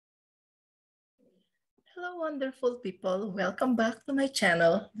Hello, wonderful people. Welcome back to my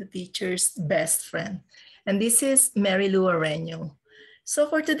channel, The Teacher's Best Friend. And this is Mary Lou Areño. So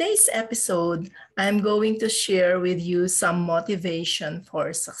for today's episode, I'm going to share with you some motivation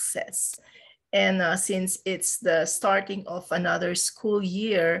for success. And since it's the starting of another school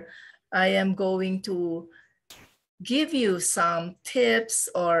year, I am going to give you some tips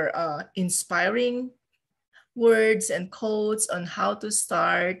or inspiring words and quotes on how to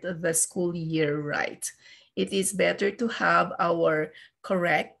start the school year right. It is better to have our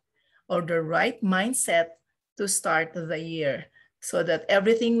correct or the right mindset to start the year so that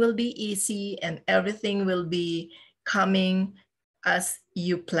everything will be easy and everything will be coming as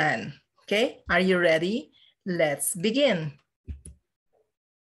you plan. Okay, are you ready? Let's begin.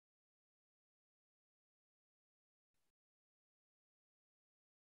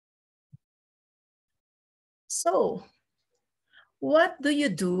 So, what do you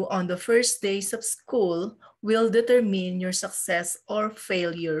do on the first days of school will determine your success or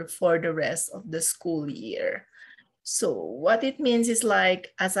failure for the rest of the school year. So what it means is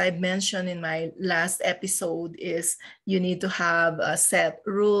like, as I mentioned in my last episode, is you need to have a set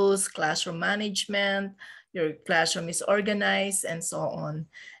rules, classroom management, your classroom is organized and so on.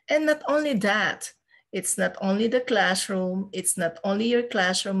 And not only that, it's not only the classroom, it's not only your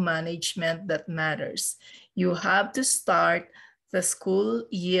classroom management that matters. You have to start the school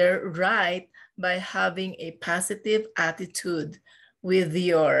year right by having a positive attitude with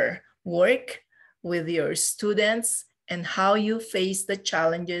your work, with your students, and how you face the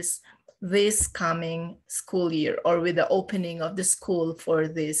challenges this coming school year or with the opening of the school for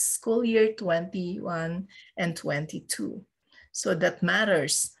this school year 21 and 22. So that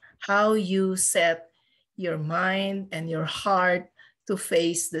matters how you set your mind and your heart to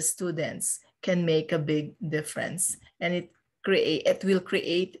face the students can make a big difference, and it will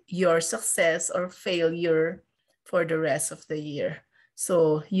create your success or failure for the rest of the year.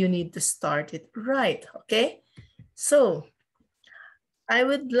 So you need to start it right, okay? So I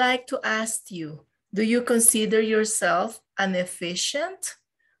would like to ask you, do you consider yourself an efficient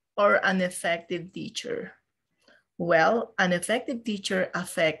or an effective teacher? Well, an effective teacher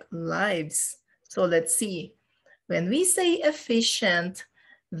affects lives. So let's see. When we say efficient,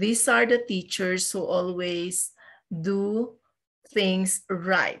 these are the teachers who always do things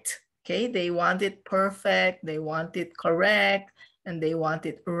right. Okay, they want it perfect, they want it correct, and they want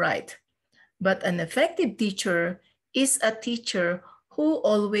it right. But an effective teacher is a teacher who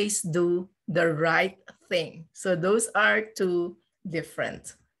always do the right thing. So those are two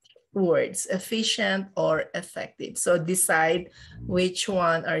different words, efficient or effective. So decide which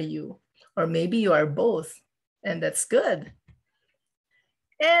one are you, or maybe you are both, and that's good.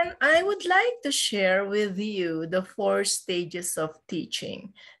 And I would like to share with you the 4 stages of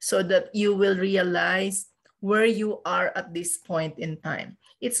teaching so that you will realize where you are at this point in time.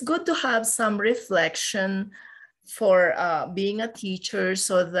 It's good to have some reflection for being a teacher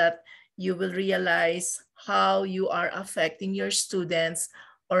so that you will realize how you are affecting your students,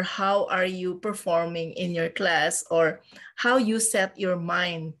 or how are you performing in your class, or how you set your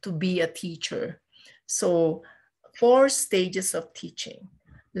mind to be a teacher. So 4 stages of teaching.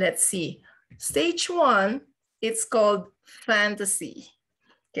 Let's see. Stage 1, it's called fantasy.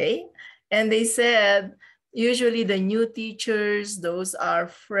 Okay. And they said, usually the new teachers, those are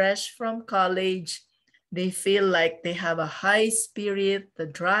fresh from college, they feel like they have a high spirit, the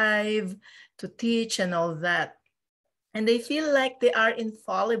drive to teach and all that. And they feel like they are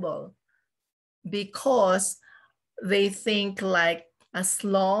infallible because they think like as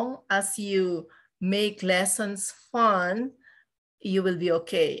long as you make lessons fun, you will be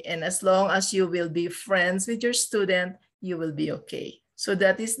okay. And as long as you will be friends with your student, you will be okay. So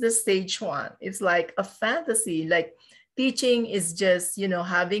that is the stage 1. It's like a fantasy, like teaching is just,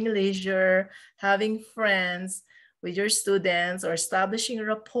 having leisure, having friends with your students, or establishing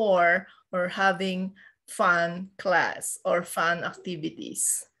rapport, or having fun class or fun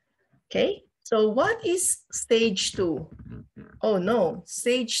activities. Okay, so what is stage 2? Oh no,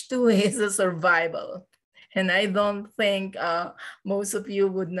 stage 2 is a survival. And I don't think most of you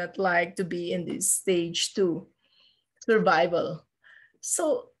would not like to be in this stage 2, survival.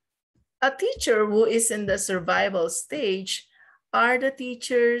 So a teacher who is in the survival stage are the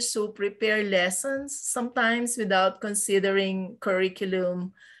teachers who prepare lessons, sometimes without considering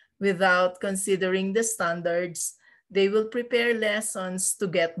curriculum, without considering the standards. They will prepare lessons to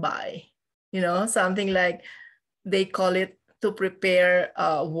get by. Something like they call it to prepare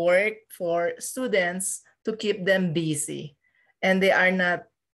work for students to keep them busy. And they are not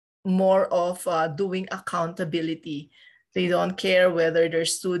more of doing accountability. They don't care whether their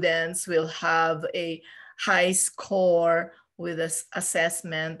students will have a high score with this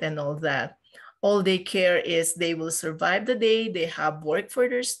assessment and all that. All they care is they will survive the day, they have work for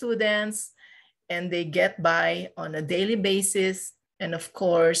their students, and they get by on a daily basis. And of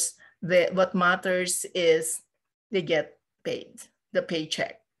course, what matters is they get paid, the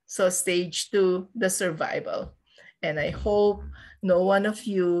paycheck. So stage 2, the survival. And I hope no one of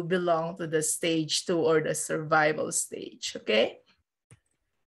you belong to the stage 2 or the survival stage, okay?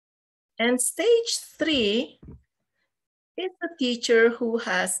 And stage 3 is a teacher who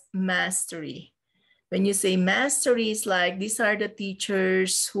has mastery. When you say mastery, it's like these are the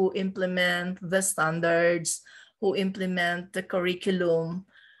teachers who implement the standards, who implement the curriculum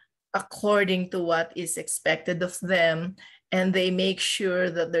according to what is expected of them, and they make sure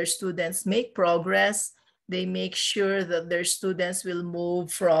that their students make progress. They make sure that their students will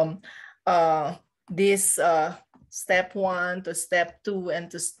move from this step 1 to step 2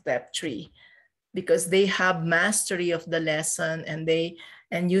 and to step 3, because they have mastery of the lesson,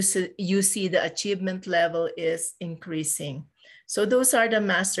 and you see the achievement level is increasing. So those are the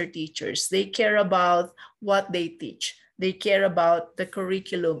master teachers. They care about what they teach. They care about the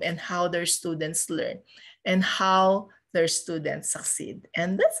curriculum and how their students learn and how their students succeed.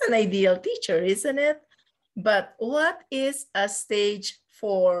 And that's an ideal teacher, isn't it? But what is a stage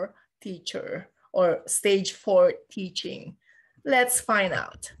 4 teacher or stage 4 teaching? Let's find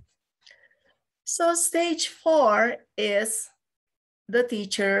out. So stage 4 is the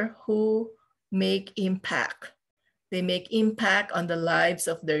teacher who make impact. They make impact on the lives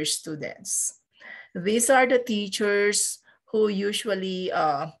of their students. These are the teachers who usually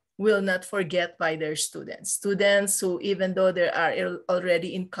will not forget by their students. Students who, even though they are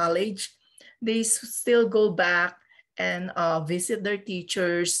already in college, they still go back and visit their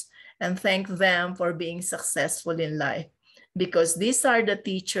teachers and thank them for being successful in life. Because these are the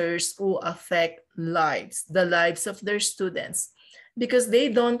teachers who affect lives, the lives of their students, because they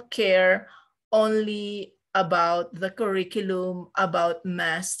don't care only about the curriculum, about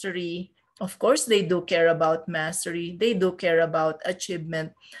mastery. Of course, they do care about mastery. They do care about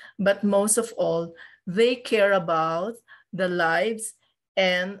achievement. But most of all, they care about the lives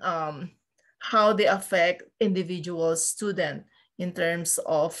and how they affect individual student in terms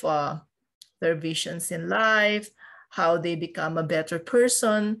of their visions in life, how they become a better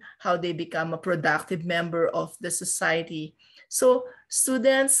person, how they become a productive member of the society. So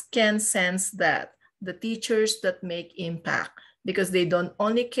students can sense that, the teachers that make impact, because they don't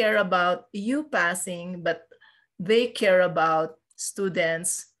only care about you passing, but they care about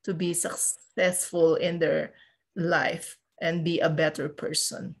students to be successful in their life and be a better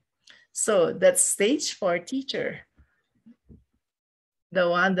person. So that's stage 4 teacher, the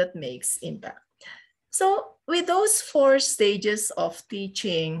one that makes impact. So with those 4 stages of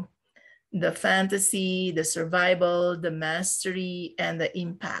teaching, the fantasy, the survival, the mastery, and the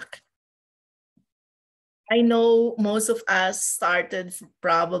impact, I know most of us started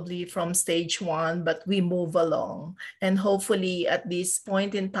probably from stage 1, but we move along. And hopefully at this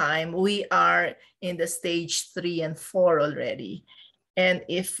point in time, we are in the stage 3 and 4 already. And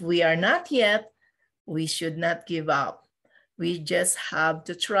if we are not yet, we should not give up. We just have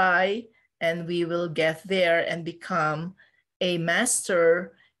to try, and we will get there and become a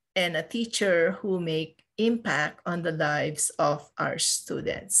master and a teacher who make impact on the lives of our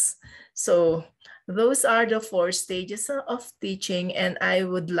students. So those are the 4 stages of teaching, and I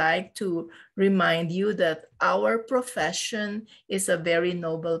would like to remind you that our profession is a very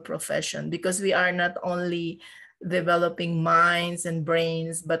noble profession, because we are not only developing minds and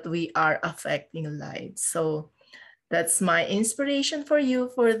brains, but we are affecting lives. So that's my inspiration for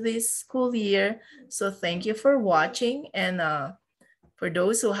you for this school year. So thank you for watching, and for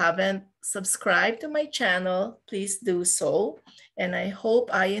those who haven't subscribed to my channel, please do so. And I hope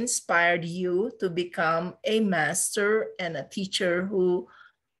I inspired you to become a master and a teacher who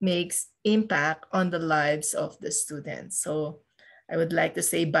makes impact on the lives of the students. So I would like to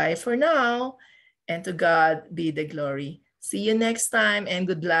say bye for now, and to God be the glory. See you next time, and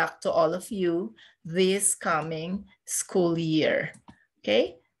good luck to all of you this coming school year.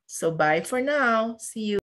 Okay, so bye for now. See you.